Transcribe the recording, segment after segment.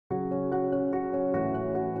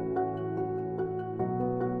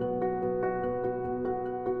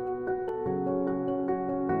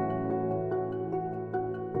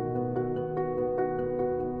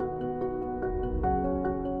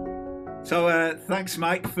So thanks,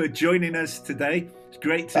 Mike, for joining us today.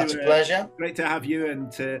 It's That's a pleasure. great to have you and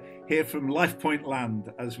to hear from Life Point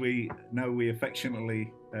Land, as we know we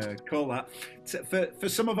affectionately call that. For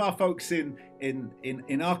some of our folks in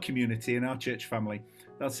our community, in our church family,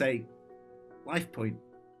 they'll say, Life Point,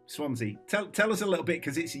 Swansea. Tell us a little bit,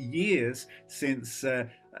 because it's years since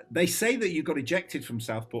they say that you got ejected from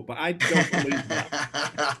Southport, but I don't believe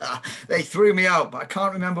that. They threw me out, but I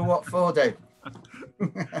can't remember what for, Dave.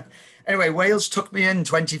 Anyway, Wales took me in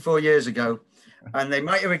 24 years ago, and they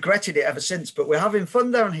might have regretted it ever since, but we're having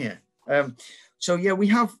fun down here. So yeah, we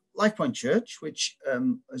have Life Point Church, which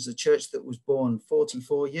is a church that was born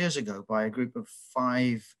 44 years ago by a group of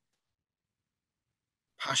 5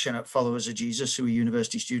 passionate followers of Jesus who were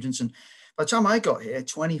university students. And by the time I got here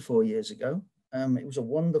 24 years ago, it was a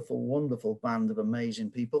wonderful, wonderful band of amazing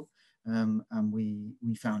people. And we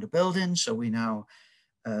found a building, so we now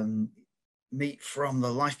meet from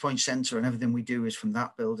the Life Point Centre, and everything we do is from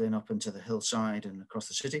that building up into the hillside and across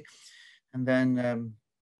the city. And then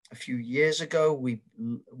a few years ago, we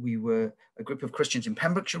were a group of Christians in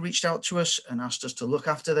Pembrokeshire reached out to us and asked us to look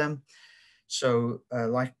after them. So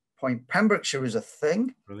Life Point Pembrokeshire is a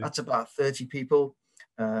thing. Brilliant. That's about 30 people.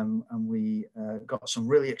 And we got some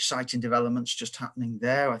really exciting developments just happening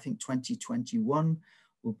there. I think 2021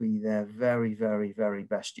 will be their very, very, very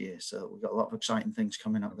best year. So we've got a lot of exciting things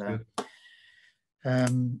coming up there. Good.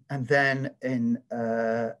 And then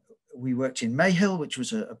we worked in Mayhill, which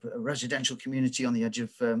was a residential community on the edge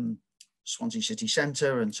of Swansea city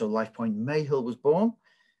centre. And so Life Point Mayhill was born.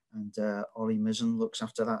 And Ori Mizzen looks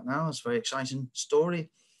after that now. It's a very exciting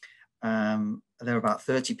story. There were about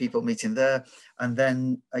 30 people meeting there. And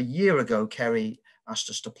then a year ago, Kerry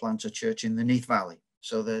asked us to plant a church in the Neath Valley.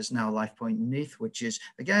 So there's now Life Point Neath, which is,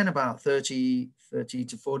 again, about 30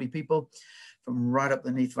 to 40 people from right up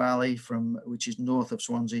the Neath Valley, which is north of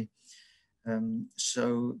Swansea.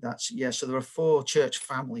 So that's, yeah, so there are 4 church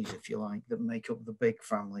families, if you like, that make up the big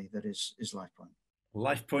family that is Life Point.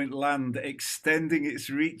 Life Point Land extending its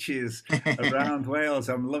reaches around Wales.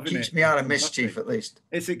 I'm loving it. Keeps me out of mischief, at least.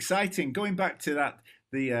 It's exciting. Going back to that,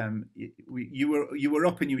 you were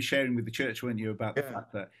up and you were sharing with the church, weren't you, about the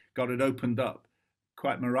fact that God had opened up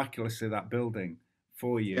quite miraculously that building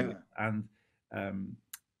for you,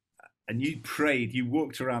 and you prayed, you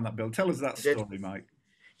walked around that building. Tell us that story, Mike.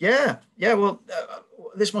 Yeah. Well,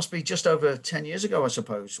 this must be just over 10 years ago, I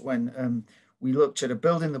suppose, when we looked at a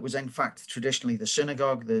building that was, in fact, traditionally the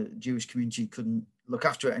synagogue. The Jewish community couldn't look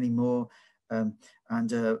after it anymore. And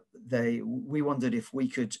we wondered if we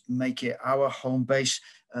could make it our home base.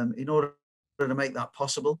 In order to make that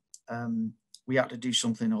possible, we had to do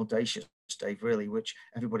something audacious, Dave, really, which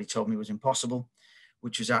everybody told me was impossible,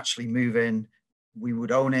 which was actually move in. We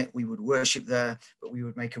would own it, we would worship there, but we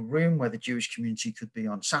would make a room where the Jewish community could be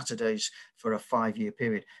on Saturdays for a 5-year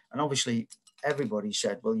period. And obviously, everybody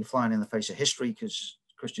said, well, you're flying in the face of history because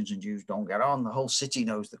Christians and Jews don't get on. The whole city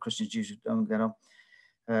knows that Christians and Jews don't get on.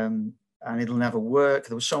 And it'll never work.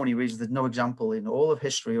 There were so many reasons. There's no example in all of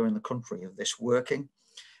history or in the country of this working.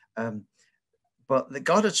 But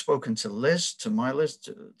God had spoken to Liz,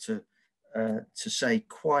 to say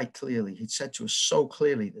quite clearly, he'd said to us so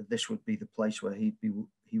clearly that this would be the place where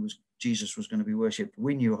Jesus was going to be worshipped.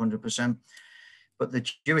 We knew 100%, but the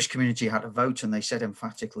Jewish community had a vote and they said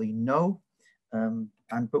emphatically no.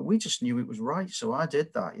 But we just knew it was right. So I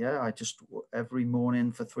did that. Yeah. I just, every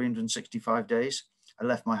morning for 365 days, I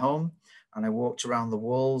left my home and I walked around the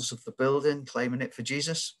walls of the building, claiming it for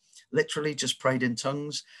Jesus, literally just prayed in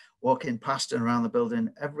tongues, walking past and around the building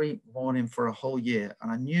every morning for a whole year.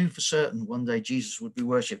 And I knew for certain one day Jesus would be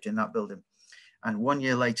worshipped in that building. And 1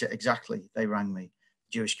 year later, exactly, they rang me.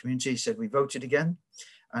 The Jewish community said, we voted again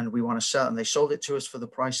and we want to sell. And they sold it to us for the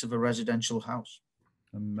price of a residential house.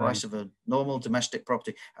 Amazing. Price of a normal domestic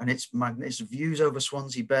property. And it's views over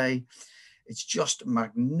Swansea Bay. It's just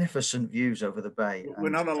magnificent views over the bay. We're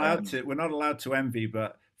not allowed to envy,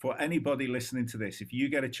 but for anybody listening to this, if you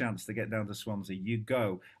get a chance to get down to Swansea, you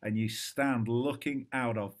go and you stand looking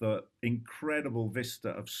out of the incredible vista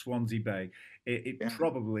of Swansea Bay.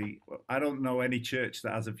 Probably, I don't know any church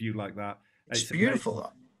that has a view like that. It's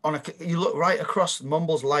beautiful. You look right across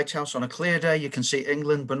Mumbles Lighthouse on a clear day, you can see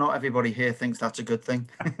England, but not everybody here thinks that's a good thing.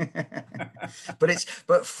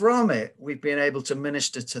 But from it, we've been able to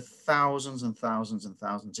minister to thousands and thousands and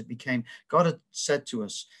thousands. God had said to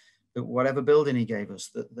us that whatever building he gave us,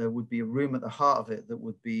 that there would be a room at the heart of it that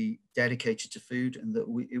would be dedicated to food, and that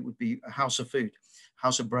it would be a house of food,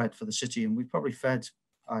 house of bread for the city. And we probably fed,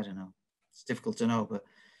 I don't know, it's difficult to know, but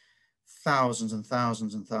thousands and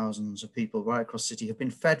thousands and thousands of people right across the city have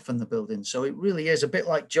been fed from the building. So it really is a bit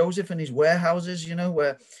like Joseph and his warehouses, you know,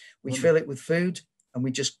 where we fill it with food and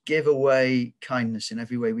we just give away kindness in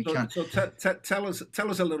every way we can. So tell us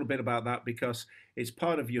a little bit about that, because it's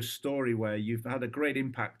part of your story where you've had a great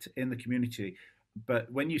impact in the community.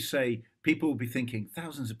 But when you say, people will be thinking,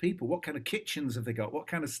 thousands of people, what kind of kitchens have they got? What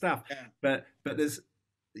kind of staff? Yeah. But there's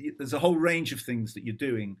a whole range of things that you're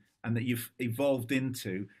doing and that you've evolved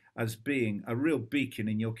into as being a real beacon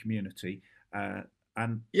in your community.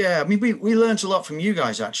 And yeah, I mean, we learned a lot from you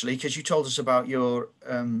guys, actually, because you told us about your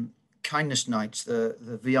kindness nights,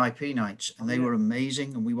 the VIP nights, and they were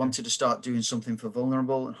amazing. And we wanted to start doing something for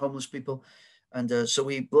vulnerable and homeless people. And so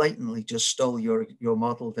we blatantly just stole your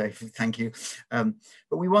model, Dave. Thank you.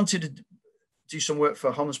 But we wanted to do some work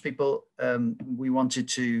for homeless people. We wanted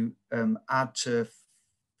to add to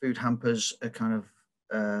food hampers a kind of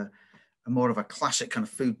a more of a classic kind of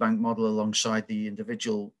food bank model alongside the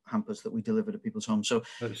individual hampers that we deliver to people's homes. So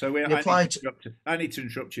we applied. I need to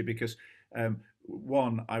interrupt you because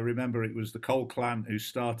one, I remember it was the Cole clan who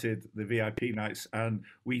started the VIP nights, and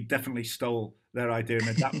we definitely stole their idea and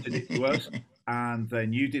adapted it to us. And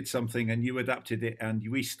then you did something and you adapted it, and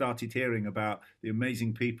we started hearing about the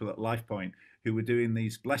amazing people at LifePoint who were doing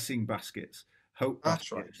these blessing baskets, hope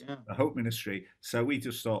baskets, right, yeah. the Hope Ministry. So we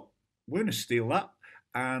just thought, we're going to steal that.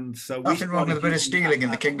 And so nothing wrong with a bit of stealing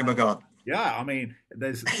in the kingdom of God. Yeah, I mean,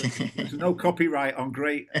 there's no copyright on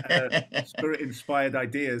great spirit-inspired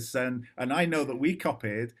ideas, and I know that we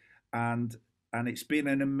copied, and it's been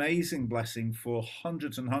an amazing blessing for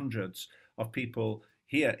hundreds and hundreds of people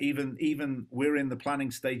here. Even we're in the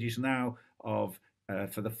planning stages now of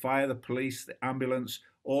for the fire, the police, the ambulance,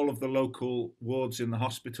 all of the local wards in the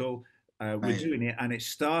hospital. We're doing it, and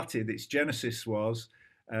its genesis was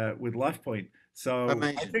with LifePoint. So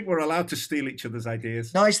amazing. I think we're allowed to steal each other's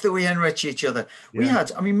ideas. Nice that we enrich each other. Yeah.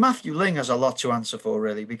 Matthew Ling has a lot to answer for,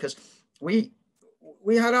 really, because we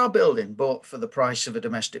had our building bought for the price of a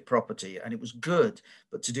domestic property, and it was good.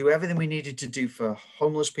 But to do everything we needed to do for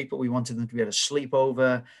homeless people, we wanted them to be able to sleep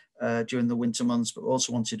over during the winter months, but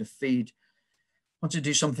also wanted to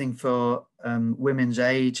do something for women's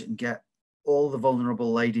aid and get all the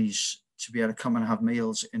vulnerable ladies to be able to come and have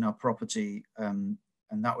meals in our property.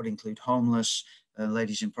 And that would include homeless,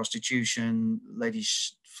 ladies in prostitution,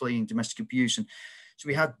 ladies fleeing domestic abuse. And so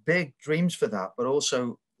we had big dreams for that, but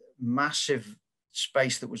also massive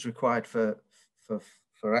space that was required for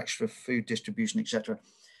extra food distribution, etc.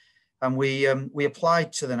 And we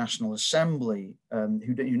applied to the National Assembly,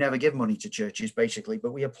 who never give money to churches, basically,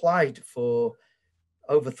 but we applied for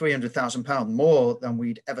over £300,000 more than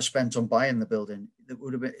we'd ever spent on buying the building. That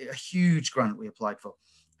would have been a huge grant we applied for.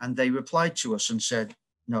 And they replied to us and said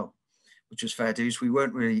no, which was fair dues. We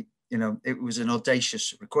weren't really, it was an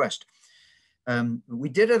audacious request. We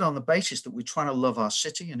did it on the basis that we're trying to love our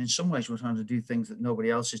city. And in some ways, we're trying to do things that nobody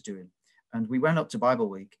else is doing. And we went up to Bible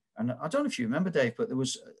Week. And I don't know if you remember, Dave, but there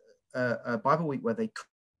was a Bible Week where they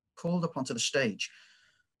called up onto the stage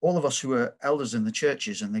all of us who were elders in the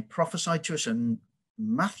churches, and they prophesied to us. And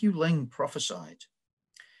Matthew Ling prophesied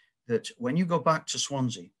that when you go back to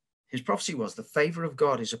Swansea, his prophecy was the favor of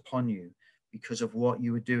God is upon you because of what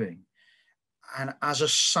you were doing. And as a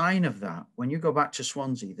sign of that, when you go back to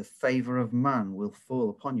Swansea, the favor of man will fall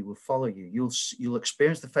upon you, will follow you. You'll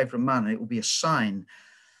experience the favor of man, and it will be a sign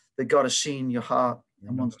that God has seen your heart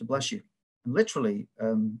and wants to bless you. And literally,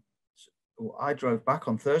 I drove back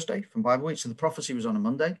on Thursday from Bible Week, so the prophecy was on a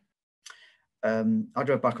Monday. I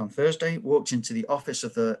drove back on Thursday, walked into the office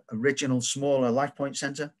of the original smaller LifePoint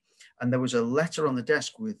Centre, and there was a letter on the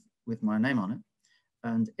desk with my name on it.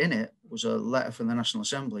 And in it was a letter from the National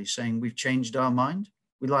Assembly saying, we've changed our mind.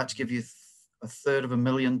 We'd like to give you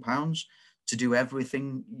 £250,000 to do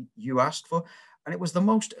everything you asked for. And it was the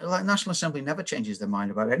most, like, National Assembly never changes their mind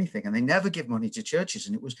about anything, and they never give money to churches.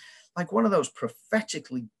 And it was like one of those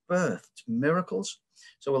prophetically birthed miracles.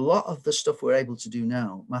 So a lot of the stuff we're able to do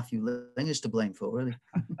now, Matthew Ling is to blame for, really.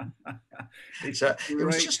 So it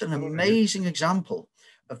was just an amazing example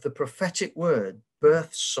of the prophetic word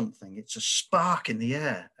births something. It's a spark in the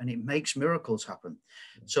air, and it makes miracles happen.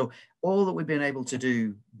 So all that we've been able to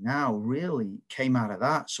do now really came out of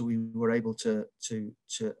that. So we were able to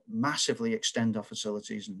massively extend our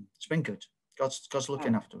facilities, and it's been good. God's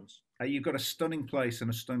looking after us. You've got a stunning place and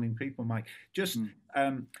a stunning people, Mike. Just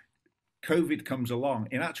COVID comes along.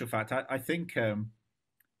 In actual fact, I think,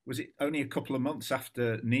 was it only a couple of months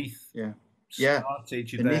after Neath started?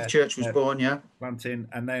 The Neath Church was born, planting,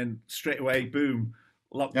 and then straight away, boom,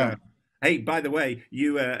 lockdown. Yeah. Hey, by the way,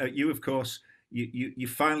 you of course, you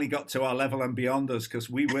finally got to our level and beyond us, because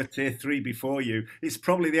we were tier 3 before you. It's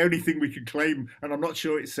probably the only thing we could claim, and I'm not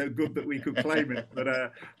sure it's so good that we could claim it.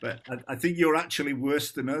 But I think you're actually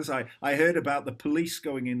worse than us. I heard about the police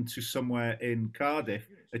going into somewhere in Cardiff,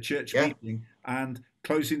 a church meeting, and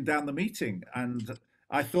closing down the meeting. And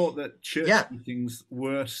I thought that church meetings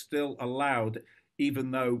were still allowed,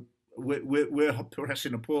 even though we're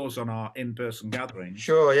pressing a pause on our in-person gatherings.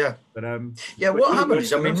 Sure, yeah. But what happened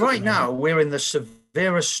is, I mean, right now we're in the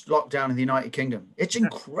severest lockdown in the United Kingdom. It's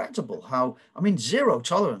incredible how, I mean, zero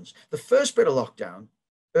tolerance. The first bit of lockdown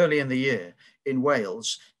early in the year in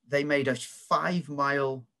Wales, they made a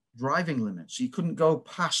 5-mile driving limit. So you couldn't go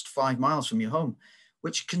past 5 miles from your home,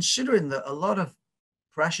 which, considering that a lot of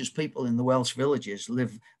precious people in the Welsh villages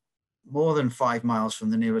live more than 5 miles from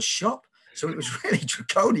the nearest shop. So it was really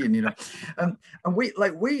draconian, you know. And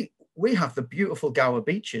we have the beautiful Gower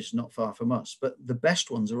beaches not far from us, but the best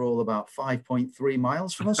ones are all about 5.3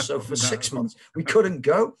 miles from us. So for 6 months, we couldn't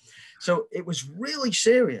go. So it was really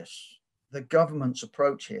serious, the government's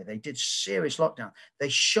approach here. They did serious lockdown. They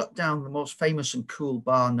shut down the most famous and cool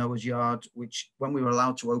bar, Noah's Yard, which when we were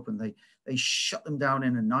allowed to open, they shut them down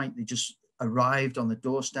in a night. They just arrived on the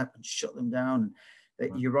doorstep and shut them down.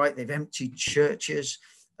 And you're right, they've emptied churches.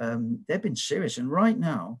 They've been serious. And right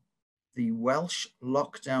now, the Welsh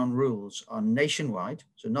lockdown rules are nationwide,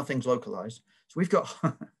 so nothing's localized. So we've got,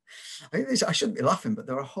 I shouldn't be laughing, but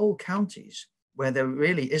there are whole counties where there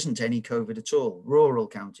really isn't any COVID at all. Rural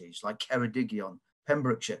counties like Ceredigion,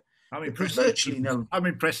 Pembrokeshire. I'm impressed. I'm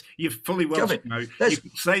impressed. You're fully Welsh now. You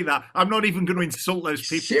can say that. I'm not even going to insult those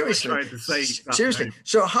people. Seriously, trying to say that seriously. name.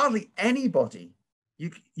 So hardly anybody.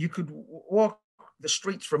 You could walk the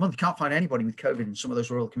streets for a month. You can't find anybody with COVID in some of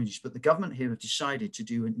those rural communities. But the government here have decided to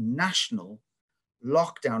do a national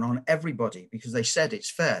lockdown on everybody because they said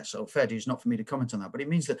it's fair. So fair is not for me to comment on that, but it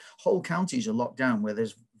means that whole counties are locked down where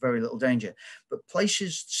there's very little danger. But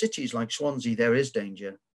places, cities like Swansea, there is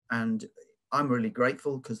danger. And I'm really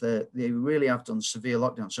grateful because they really have done severe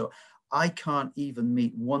lockdown. So I can't even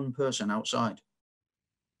meet one person outside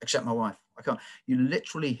except my wife. I can't. You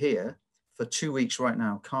literally here for 2 weeks right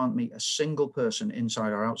now can't meet a single person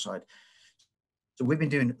inside or outside. So we've been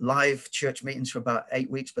doing live church meetings for about 8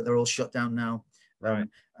 weeks, but they're all shut down now. Right.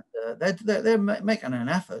 They're making an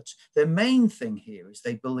effort. Their main thing here is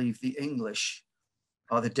they believe the English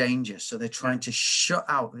are the danger, so they're trying to shut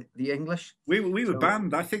out the English. We were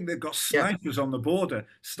banned. I think they've got snipers on the border.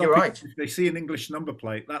 You're right. If they see an English number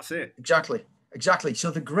plate, that's it. Exactly.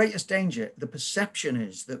 So the greatest danger, the perception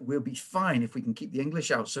is that we'll be fine if we can keep the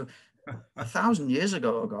English out. So 1,000 years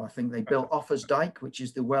ago, I think they built Offa's Dyke, which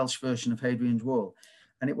is the Welsh version of Hadrian's Wall,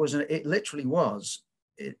 and it literally was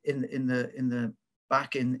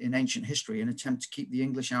back in ancient history an attempt to keep the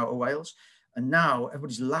English out of Wales. And now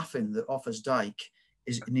everybody's laughing that Offa's Dyke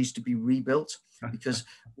needs to be rebuilt because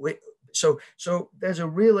so there's a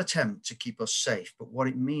real attempt to keep us safe. But what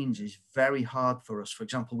it means is very hard for us. For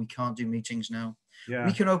example, we can't do meetings now. Yeah.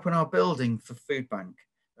 We can open our building for food bank.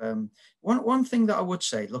 One thing that I would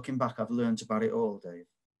say, looking back, I've learned about it all, Dave,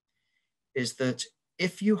 is that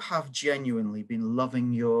if you have genuinely been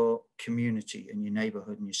loving your community and your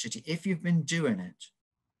neighborhood and your city, if you've been doing it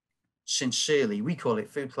sincerely, we call it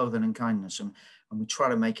food, clothing, and kindness, and we try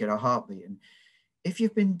to make it our heartbeat. And if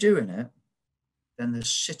you've been doing it, then the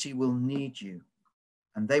city will need you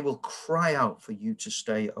and they will cry out for you to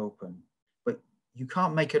stay open. But you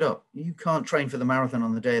can't make it up. You can't train for the marathon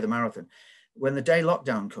on the day of the marathon. When the day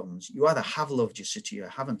lockdown comes, you either have loved your city or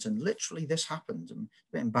haven't. And literally this happened. And it's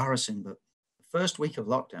a bit embarrassing, but the first week of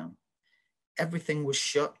lockdown, everything was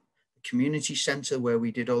shut. The community centre where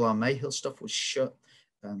we did all our Mayhill stuff was shut.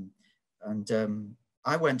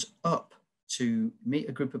 I went up to meet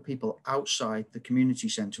a group of people outside the community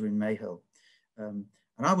centre in Mayhill. And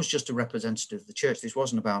I was just a representative of the church. This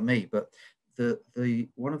wasn't about me, but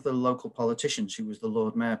one of the local politicians who was the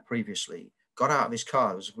Lord Mayor previously got out of his car.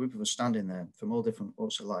 There was a group of us standing there from all different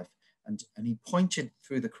walks of life. And he pointed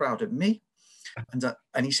through the crowd at me.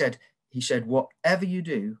 And he said, whatever you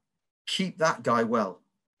do, keep that guy well.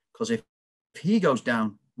 Because if he goes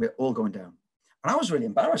down, we're all going down. And I was really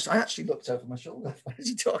embarrassed. I actually looked over my shoulder. What is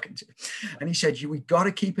he talking to? And he said, we got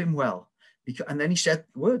to keep him well. And then he said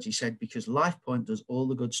the words, he said, because LifePoint does all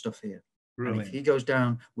the good stuff here. Really? And if he goes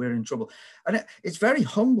down, we're in trouble. And it's very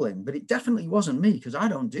humbling, but it definitely wasn't me because I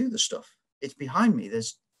don't do the stuff. It's behind me.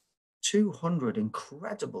 There's 200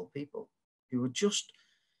 incredible people who are just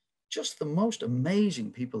the most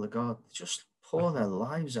amazing people of God, just pour their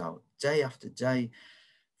lives out day after day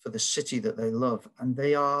for the city that they love. And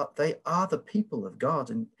they are the people of God.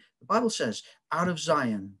 And the Bible says, out of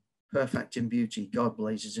Zion, perfect in beauty, God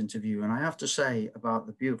blazes into view. And I have to say about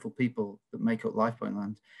the beautiful people that make up Life Point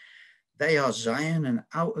Land, they are Zion and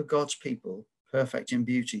out of God's people, perfect in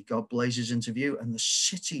beauty, God blazes into view. And the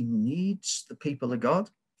city needs the people of God.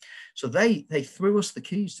 So they threw us the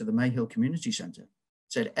keys to the Mayhill Community Centre,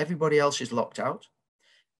 said everybody else is locked out.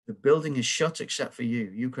 The building is shut except for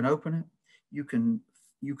you. You can open it. You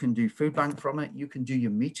can do food bank from it. You can do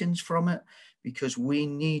your meetings from it, because we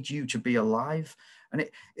need you to be alive. And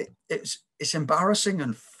it's embarrassing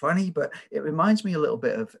and funny, but it reminds me a little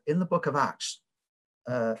bit of, in the book of Acts,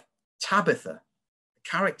 Tabitha, the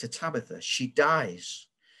character Tabitha, she dies,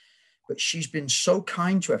 but she's been so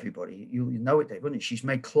kind to everybody. You know it, Dave, wouldn't it? She's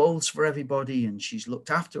made clothes for everybody and she's looked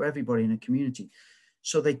after everybody in the community.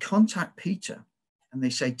 So they contact Peter and they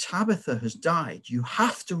say, Tabitha has died. You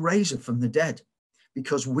have to raise her from the dead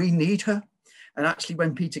because we need her. And actually,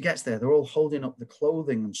 when Peter gets there, they're all holding up the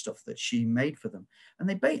clothing and stuff that she made for them.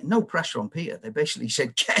 And no pressure on Peter. They basically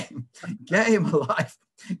said, get him alive.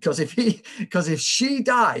 Because if she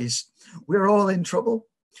dies, we're all in trouble.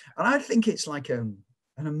 And I think it's like an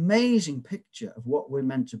amazing picture of what we're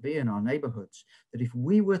meant to be in our neighborhoods, that if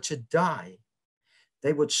we were to die,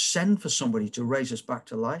 they would send for somebody to raise us back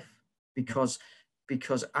to life, because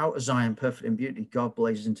out of Zion, perfect in beauty, God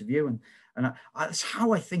blazes into view. And that's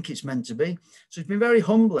how I think it's meant to be. So it's been very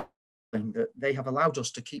humbling that they have allowed us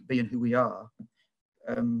to keep being who we are.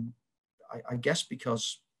 I guess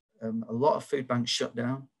because a lot of food banks shut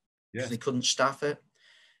down, because they couldn't staff it.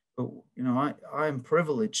 But, you know, I am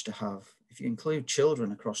privileged to have, if you include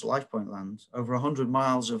children across Life Point Land, over 100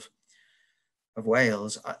 miles of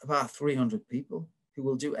Wales, about 300 people who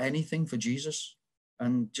will do anything for Jesus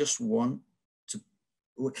and just want to.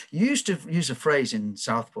 You used to use a phrase in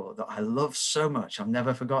Southport that I love so much, I've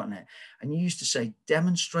never forgotten it. And you used to say,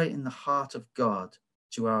 demonstrating the heart of God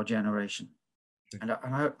to our generation. And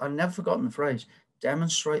I've never forgotten the phrase,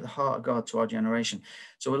 demonstrate the heart of God to our generation.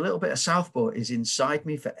 So a little bit of Southport is inside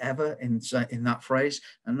me forever in that phrase.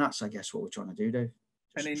 And that's, I guess, what we're trying to do, Dave.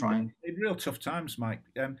 And in real tough times, Mike,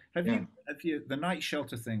 have you the night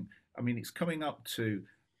shelter thing? I mean, it's coming up to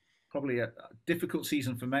probably a difficult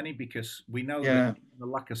season for many, because we know that the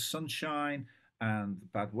lack of sunshine and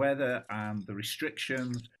bad weather and the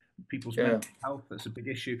restrictions, people's mental health, that's a big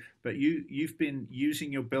issue. But you've been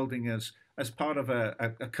using your building as part of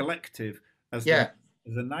a collective, as the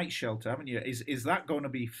night shelter, haven't you? Is that going to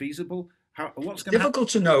be feasible? What's going to difficult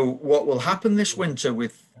to know what will happen this winter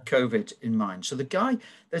with COVID in mind. So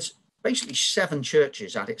there's basically 7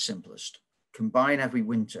 churches at its simplest, combine every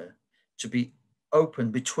winter to be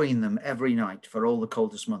open between them every night for all the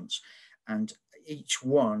coldest months. And each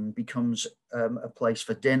one becomes a place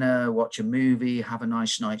for dinner, watch a movie, have a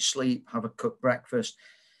nice night's sleep, have a cooked breakfast.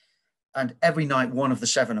 And every night, one of the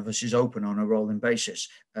 7 of us is open on a rolling basis.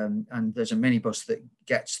 And there's a minibus that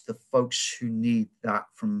gets the folks who need that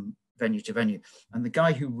from venue to venue. And the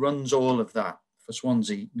guy who runs all of that for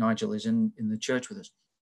Swansea, Nigel, is in the church with us.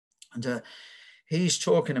 And he's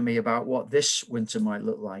talking to me about what this winter might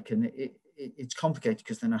look like. And it's complicated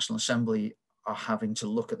because the National Assembly are having to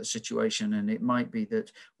look at the situation. And it might be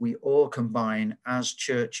that we all combine as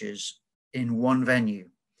churches in one venue,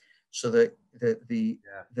 so that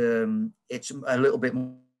it's a little bit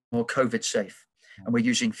more COVID safe, and we're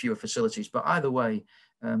using fewer facilities. But either way,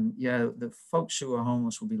 the folks who are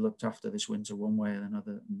homeless will be looked after this winter one way or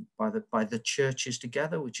another by the churches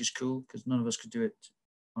together, which is cool because none of us could do it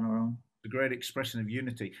on our own. A great expression of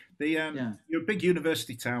unity. You're a big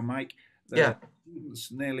university town, Mike.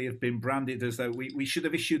 Students nearly have been branded as though we should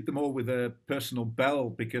have issued them all with a personal bell,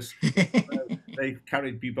 because they've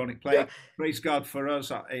carried bubonic plague. Praise God for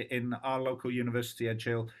us in our local university, Edge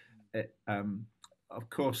Hill. Of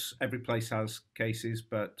course, every place has cases,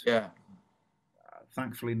 but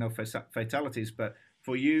thankfully no fatalities. But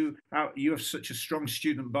for you, you have such a strong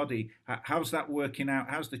student body. How's that working out?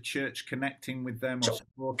 How's the church connecting with them or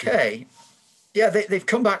supporting? They've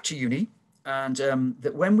come back to uni. And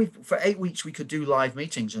that for 8 weeks, we could do live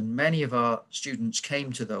meetings, and many of our students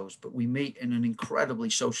came to those, but we meet in an incredibly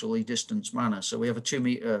socially distanced manner. So we have a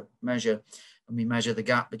 2-meter measure, and we measure the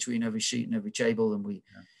gap between every seat and every table. And we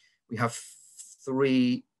have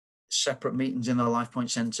 3 separate meetings in the Life Point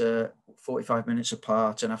Centre, 45 minutes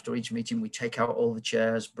apart. And after each meeting, we take out all the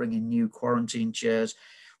chairs, bring in new quarantine chairs.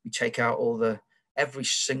 We take out every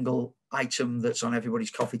single item that's on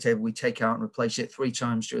everybody's coffee table, we take out and replace it 3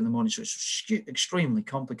 times during the morning. So it's extremely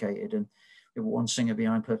complicated. And we have one singer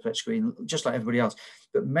behind perfect screen, just like everybody else.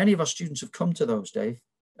 But many of our students have come to those, Dave.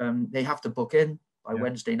 They have to book in by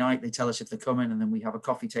Wednesday night. They tell us if they're coming, and then we have a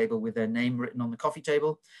coffee table with their name written on the coffee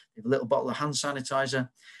table. We have a little bottle of hand sanitizer.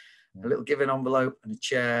 a little giving envelope and a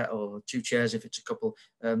chair or 2 chairs if it's a couple,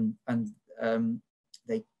 and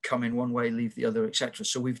they come in one way, leave the other, etc.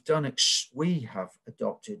 So we have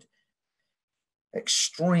adopted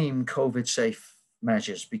extreme COVID safe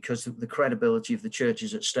measures because the credibility of the church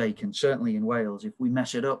is at stake. And certainly in Wales, if we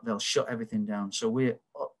mess it up, they'll shut everything down. So we're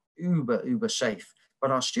uber safe.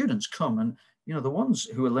 But our students come, and the ones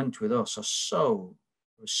who are linked with us are so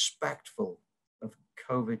respectful of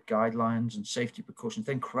COVID guidelines and safety precautions.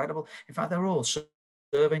 They're incredible. In fact, they're all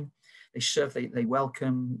serving. They serve, they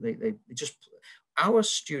welcome, they just, our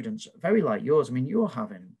students, very like yours. I mean, you're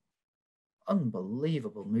having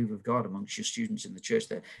unbelievable move of God amongst your students in the church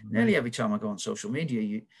there. Mm-hmm. Nearly every time I go on social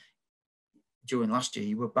media, during last year,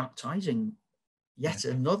 you were baptizing yet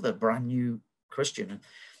another brand new Christian. And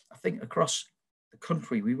I think across the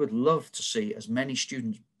country, we would love to see as many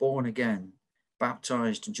students born again,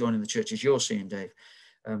 baptized and joining the church as you're seeing, Dave.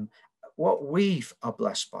 What we are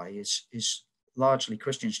blessed by is largely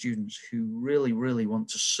Christian students who really, really want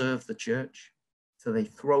to serve the church. So they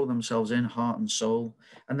throw themselves in heart and soul,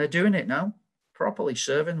 and they're doing it now, properly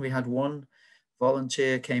serving. We had one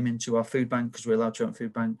volunteer came into our food bank, because we're allowed to own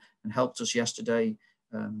food bank, and helped us yesterday.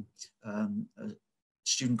 A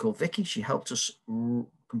student called Vicky, she helped us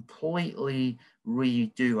completely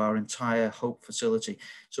redo our entire Hope facility.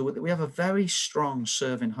 So we have a very strong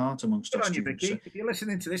serving heart amongst our students. Good on you, Vicky. If you're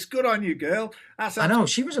listening to this, good on you, girl. I know,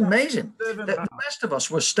 she was amazing. The rest of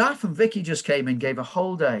us were staff, and Vicky just came and gave a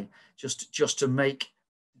whole day just to make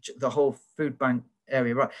the whole food bank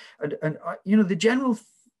area right. And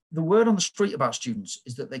the word on the street about students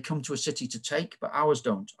is that they come to a city to take, but ours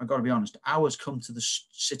don't. I've got to be honest. Ours come to the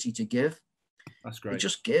city to give. That's great. They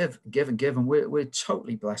just give, and we're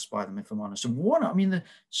totally blessed by them, if I'm honest. And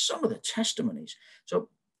some of the testimonies. So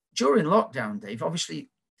during lockdown, Dave, obviously,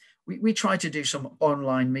 we tried to do some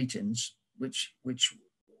online meetings, which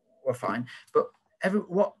were fine. But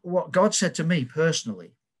what God said to me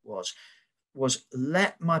personally was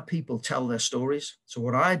let my people tell their stories. So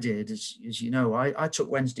what I did is I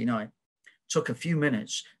took Wednesday night, took a few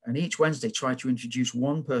minutes, and each Wednesday tried to introduce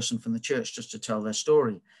one person from the church just to tell their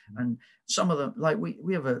story. Mm-hmm. And some of them, like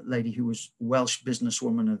we have a lady who was Welsh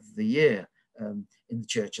Businesswoman of the Year in the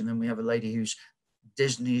church. And then we have a lady who's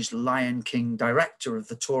Disney's Lion King director of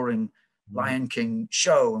the touring Lion King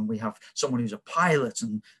show. And we have someone who's a pilot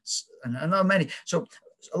and many. So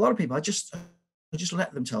a lot of people, I just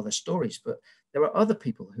let them tell their stories. But there are other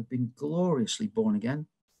people who've been gloriously born again,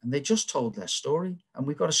 and they just told their story. And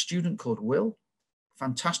we've got a student called Will,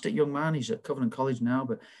 fantastic young man. He's at Covenant College now,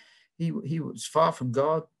 but he was far from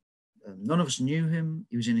God. None of us knew him.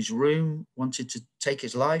 He was in his room, wanted to take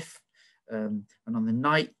his life. And on the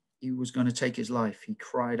night he was going to take his life, he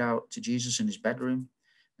cried out to Jesus in his bedroom.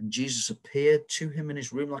 And Jesus appeared to him in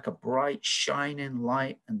his room like a bright, shining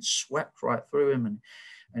light and swept right through him.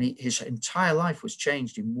 And his entire life was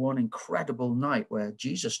changed in one incredible night where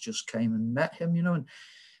Jesus just came and met him,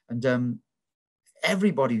 And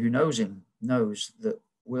everybody who knows him knows that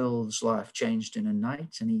Will's life changed in a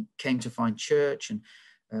night, and he came to find church and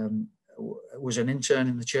was an intern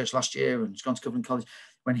in the church last year and has gone to Covenant College.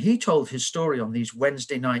 When he told his story on these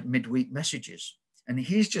Wednesday night midweek messages, and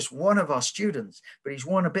he's just one of our students, but he's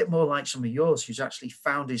one a bit more like some of yours who's actually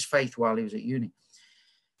found his faith while he was at uni.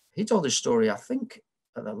 He told his story, I think,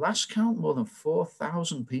 at the last count, more than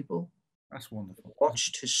 4,000 people. That's wonderful.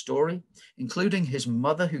 Watched his story, including his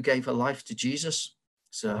mother who gave her life to Jesus.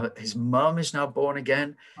 So his mom is now born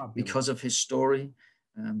again because of his story.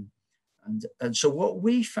 And so what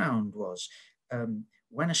we found was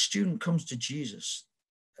when a student comes to Jesus,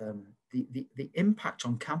 the impact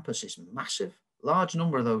on campus is massive. Large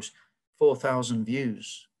number of those 4,000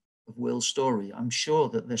 views of Will's story, I'm sure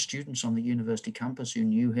that there's students on the university campus who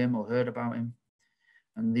knew him or heard about him.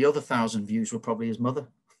 And the other 1,000 views were probably his mother.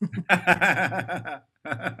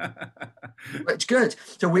 It's good.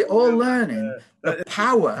 So we're all learning the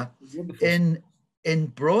power in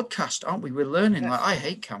broadcast, aren't we? We're learning. Yes. Like, I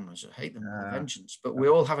hate cameras. I hate them with vengeance. But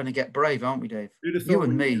we're all having to get brave, aren't we, Dave? You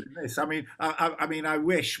and me. I mean, I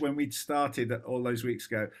wish when we'd started all those weeks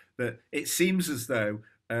ago that it seems as though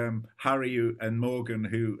Harry and Morgan,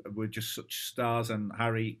 who were just such stars, and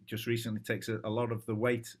Harry just recently takes a lot of the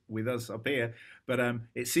weight with us up here. But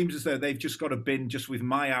it seems as though they've just got a bin just with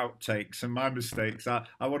my outtakes and my mistakes. I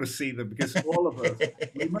want to see them, because all of us,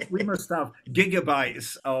 we must have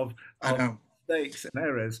gigabytes of mistakes and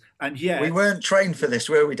errors. And yet we weren't trained for this,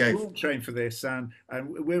 were we, Dave? We weren't trained for this, and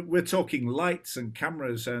we're talking lights and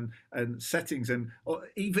cameras and settings, and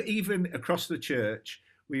even across the church.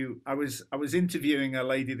 I was interviewing a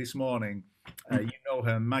lady this morning. You know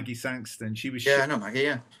her, Maggie Sangston. I know Maggie.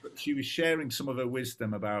 Yeah. She was sharing some of her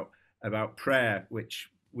wisdom about about prayer, which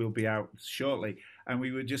will be out shortly. And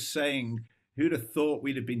we were just saying, who'd have thought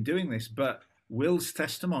we'd have been doing this? But Will's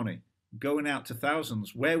testimony going out to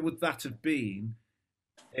thousands, where would that have been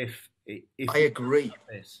if I agree.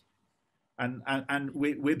 this? And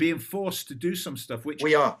we're being forced to do some stuff, which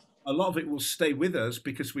We are. a lot of it will stay with us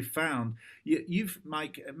because we found you've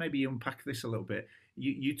Mike, maybe unpack this a little bit.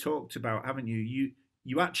 You talked about, haven't you?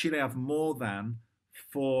 You actually have more than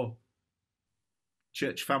 4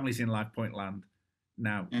 church families in Life Point Land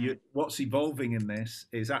now. What's evolving in this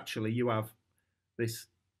is actually you have this.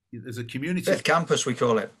 There's a community. 5th campus, we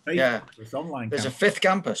call it. Yeah. It's online. There's a 5th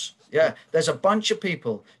campus. Yeah. There's a bunch of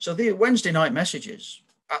people. So the Wednesday night messages,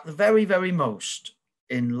 at the very, very most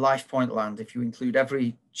in Life Point Land, if you include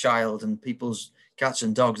every child and people's cats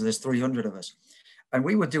and dogs, there's 300 of us. And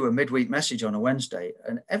we would do a midweek message on a Wednesday,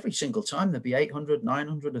 and every single time there'd be 800,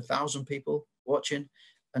 900, 1,000 people watching.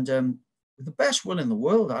 And with the best will in the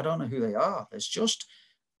world, I don't know who they are. There's just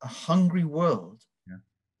a hungry world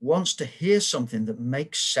wants to hear something that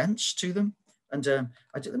makes sense to them. And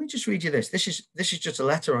let me just read you this. This is just a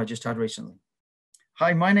letter I just had recently.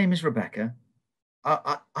 Hi, my name is Rebecca.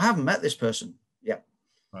 I haven't met this person yet.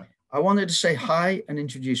 Right. I wanted to say hi and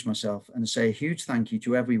introduce myself and say a huge thank you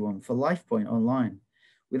to everyone for LifePoint Online.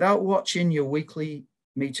 Without watching your weekly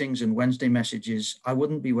meetings and Wednesday messages, I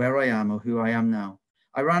wouldn't be where I am or who I am now.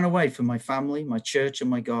 I ran away from my family, my church, and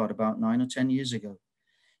my God about 9 or 10 years ago.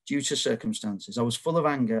 Due to circumstances, I was full of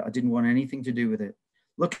anger. I didn't want anything to do with it.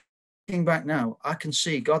 Looking back now, I can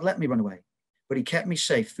see God let me run away, but he kept me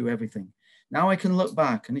safe through everything. Now I can look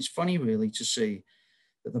back, and it's funny really to see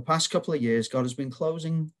that the past couple of years, God has been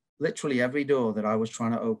closing literally every door that I was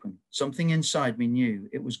trying to open. Something inside me knew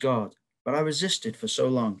it was God, but I resisted for so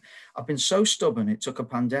long. I've been so stubborn, it took a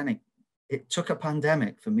pandemic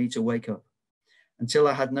for me to wake up, until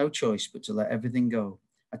I had no choice but to let everything go.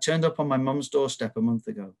 I turned up on my mum's doorstep a month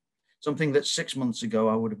ago, something that 6 months ago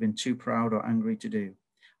I would have been too proud or angry to do.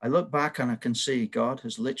 I look back and I can see God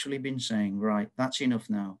has literally been saying, right, that's enough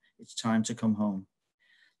now. It's time to come home.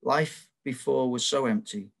 Life before was so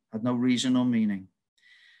empty, had no reason or meaning.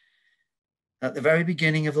 At the very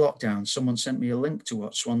beginning of lockdown, someone sent me a link to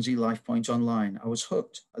watch Swansea Life Point Online. I was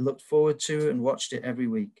hooked. I looked forward to and watched it every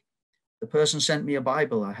week. The person sent me a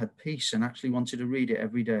Bible. I had peace and actually wanted to read it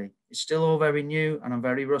every day. It's still all very new and I'm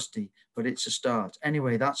very rusty, but it's a start.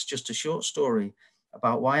 Anyway, that's just a short story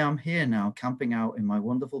about why I'm here now, camping out in my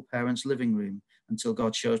wonderful parents' living room until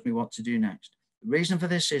God shows me what to do next. The reason for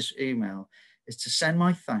this email is to send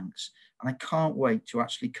my thanks, and I can't wait to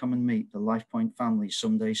actually come and meet the LifePoint family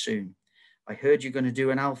someday soon. I heard you're going to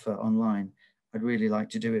do an alpha online. I'd really like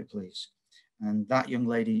to do it, please. And that young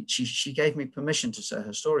lady, she gave me permission to say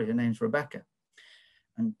her story. Her name's Rebecca.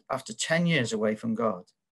 And after 10 years away from God,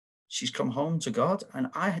 she's come home to God, and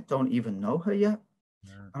I don't even know her yet.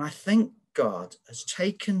 Yeah. And I think God has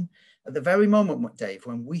taken, at the very moment, Dave,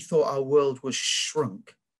 when we thought our world was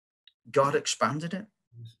shrunk, God expanded it.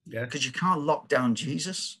 Yeah. Because you can't lock down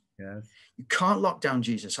Jesus. Yeah. You can't lock down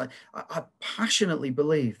Jesus. I passionately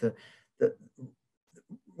believe that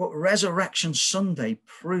what Resurrection Sunday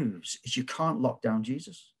proves is you can't lock down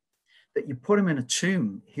Jesus. That you put him in a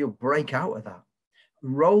tomb, he'll break out of that.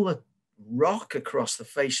 Roll a rock across the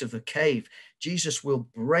face of the cave, Jesus will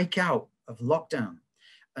break out of lockdown.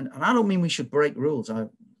 And I don't mean we should break rules. I'm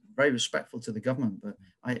very respectful to the government, but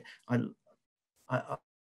I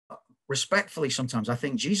respectfully sometimes I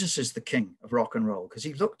think Jesus is the king of rock and roll because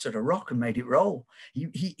he looked at a rock and made it roll.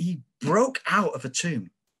 He broke out of a tomb.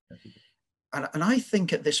 And I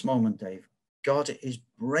think at this moment, Dave, God is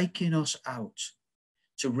breaking us out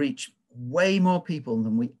to reach way more people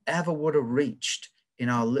than we ever would have reached in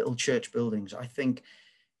our little church buildings. I think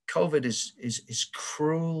COVID is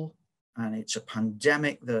cruel, and it's a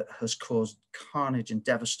pandemic that has caused carnage and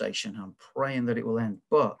devastation. I'm praying that it will end,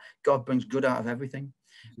 but God brings good out of everything.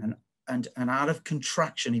 Mm-hmm. And out of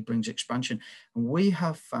contraction, he brings expansion. And we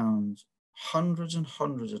have found hundreds and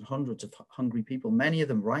hundreds and hundreds of hungry people, many of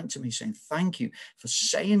them writing to me saying, thank you for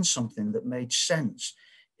saying something that made sense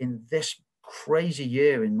in this crazy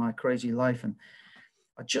year, in my crazy life. And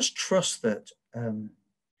I just trust that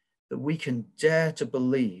that we can dare to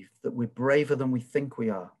believe that we're braver than we think we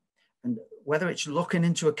are. And whether it's looking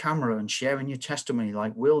into a camera and sharing your testimony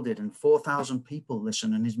like Will did, and 4,000 people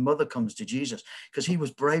listen, and his mother comes to Jesus because he was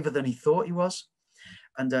braver than he thought he was.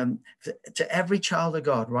 And to every child of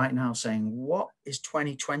God right now saying, what is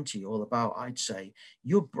 2020 all about? I'd say,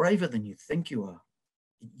 you're braver than you think you are.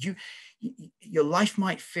 Your life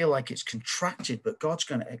might feel like it's contracted, but God's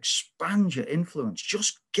going to expand your influence.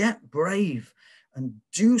 Just get brave and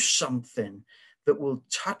do something that will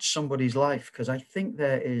touch somebody's life, because I think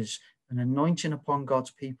there is an anointing upon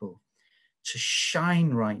God's people to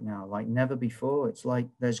shine right now like never before. It's like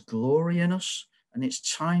there's glory in us, and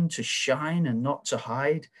it's time to shine and not to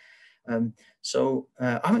hide. So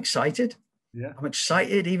I'm excited. Yeah. I'm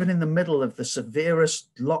excited, even in the middle of the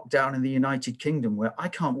severest lockdown in the United Kingdom, where I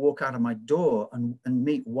can't walk out of my door and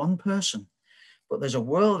meet one person. But there's a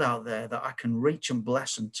world out there that I can reach and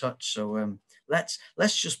bless and touch. So let's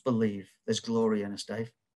just believe there's glory in us,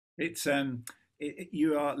 Dave. It's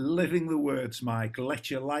you are living the words, Mike.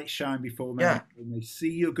 Let your light shine before men, Yeah, and they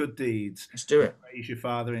see your good deeds. let's do it. Praise your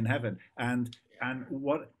Father in heaven. And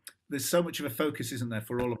what there's so much of a focus, isn't there,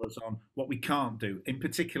 for all of us on what we can't do. In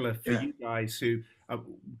particular, for Yeah, you guys who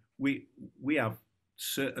we have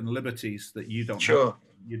certain liberties that you don't have. sure.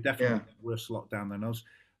 You're Yeah, definitely worse locked down than us,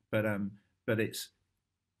 but it's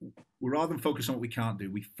rather than focus on what we can't do,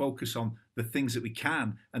 we focus on the things that we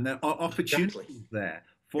can, and there are exactly. opportunities there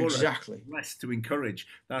for us, Exactly. less to encourage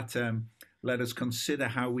that. Let us consider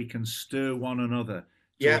how we can stir one another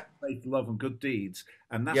Yeah, towards faith, love, and good deeds,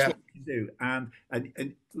 and that's yeah. what we can do. And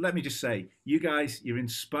let me just say, you guys, you're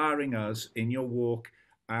inspiring us in your walk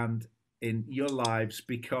and in your lives,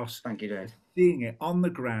 because Thank you, Dave. seeing it on the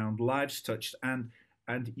ground, lives touched, and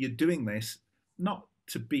you're doing this not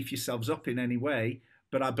to beef yourselves up in any way,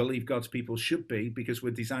 but I believe God's people should be, because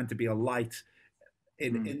we're designed to be a light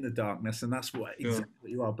in the darkness, and that's what Sure. exactly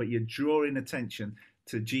what you are. But you're drawing attention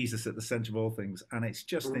to Jesus at the center of all things, and it's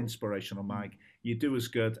just inspirational, Mike. You do us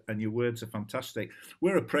good, and your words are fantastic.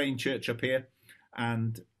 We're a praying church up here,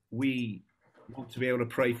 and we want to be able to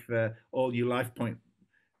pray for all you Life Point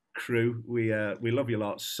crew. We love you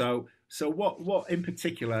lots. So what in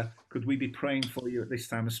particular could we be praying for you at this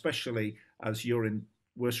time, especially as you're in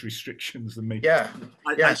worse restrictions than me? Yeah.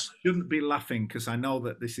 I Yes. shouldn't be laughing, because I know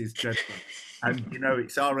that this is dreadful, and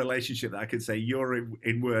it's our relationship that I could say you're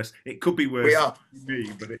in worse. It could be worse We are. than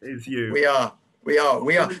me, but it is you. We are. We are.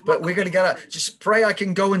 We are. But we're going to get out. Just pray I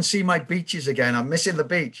can go and see my beaches again. I'm missing the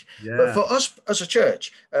beach. But Yeah, for us as a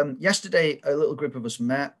church, yesterday a little group of us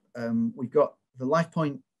met. We've got the Life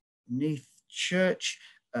Point Neath Church.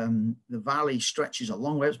 The valley stretches a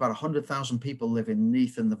long way. It's about 100,000 people live in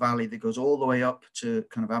Neath and the valley that goes all the way up to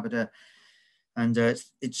kind of Aberdeen. And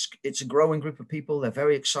it's a growing group of people. They're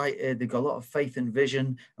very excited. They've got a lot of faith and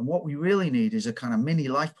vision. And what we really need is a kind of mini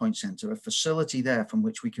Life Point Centre, a facility there from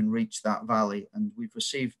which we can reach that valley. And we've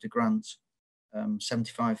received a grant,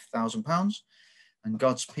 £75,000. And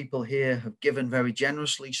God's people here have given very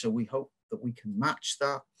generously. So we hope that we can match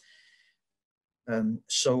that.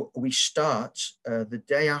 So we start the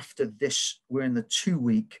day after this. We're in the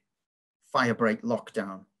 2-week firebreak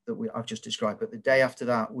lockdown that I've just described. But the day after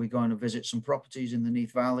that, we're going to visit some properties in the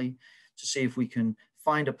Neath Valley to see if we can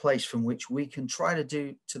find a place from which we can try to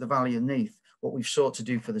do to the Valley of Neath what we've sought to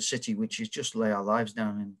do for the city, which is just lay our lives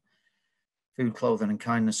down in food, clothing, and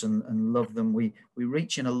kindness, and love them. We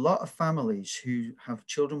reach in a lot of families who have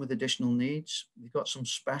children with additional needs. We've got some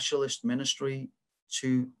specialist ministry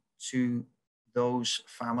to those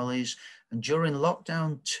families. And during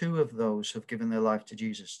lockdown, 2 of those have given their life to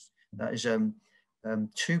Jesus. That is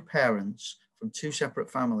 2 parents from 2 separate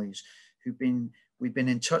families we've been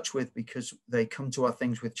in touch with because they come to our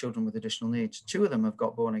things with children with additional needs. 2 of them have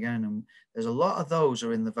got born again, and there's a lot of those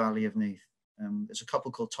are in the Valley of Neath. There's a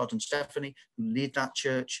couple called Todd and Stephanie who lead that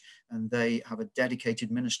church, and they have a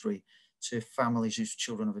dedicated ministry to families whose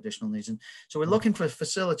children have additional needs. And so we're looking for a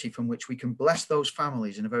facility from which we can bless those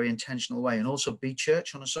families in a very intentional way and also be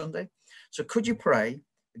church on a Sunday. So could you pray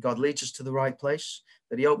that God leads us to the right place,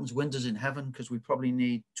 that he opens windows in heaven, because we probably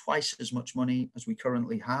need twice as much money as we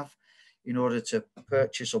currently have in order to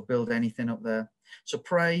purchase or build anything up there. So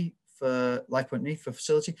pray for Life Point Neath, for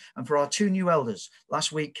facility, and for our 2 new elders.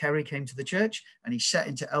 Last week, Kerry came to the church and he set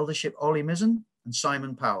into eldership Ollie Mizzen and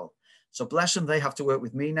Simon Powell. So bless them. They have to work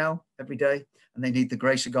with me now every day, and they need the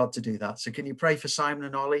grace of God to do that. So can you pray for Simon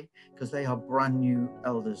and Ollie, because they are brand new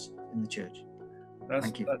elders in the church?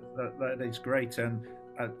 Thank you. That is great. And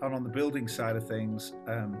on the building side of things,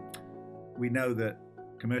 we know that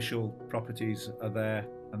commercial properties are there,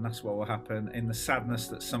 and that's what will happen. In the sadness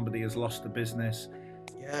that somebody has lost a business,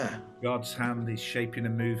 God's hand is shaping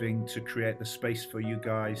and moving to create the space for you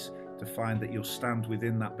guys to find that you'll stand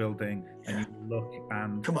within that building and you will look,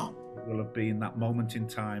 and come on, it will have been that moment in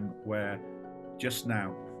time where just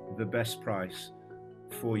now the best price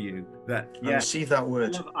for you. That I receive that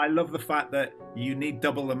word. I love the fact that you need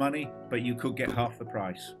double the money, but you could get half the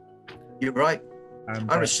price. You're right. And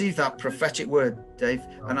I receive that prophetic word, Dave,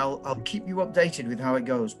 and I'll keep you updated with how it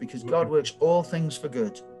goes, because God works all things for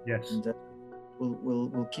good. Yes. And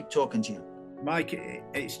we'll keep talking to you. Mike,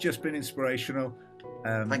 it's just been inspirational.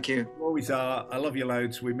 Thank you. You always are. I love you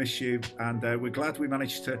loads. We miss you, and we're glad we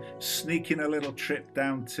managed to sneak in a little trip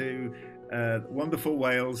down to wonderful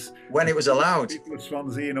Wales when it was allowed. People of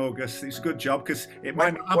Swansea in August. It's a good job, because it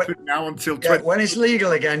might not happen now until when it's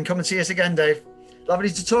legal again. Come and see us again, Dave. Lovely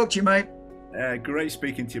to talk to you, mate. Great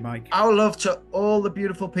speaking to you, Mike. Our love to all the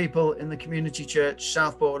beautiful people in the community church,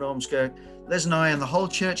 Southport and Ormskirk. Liz and I and the whole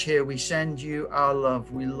church here, we send you our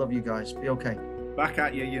love. We love you guys. Be okay. Back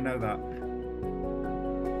at you, you know that.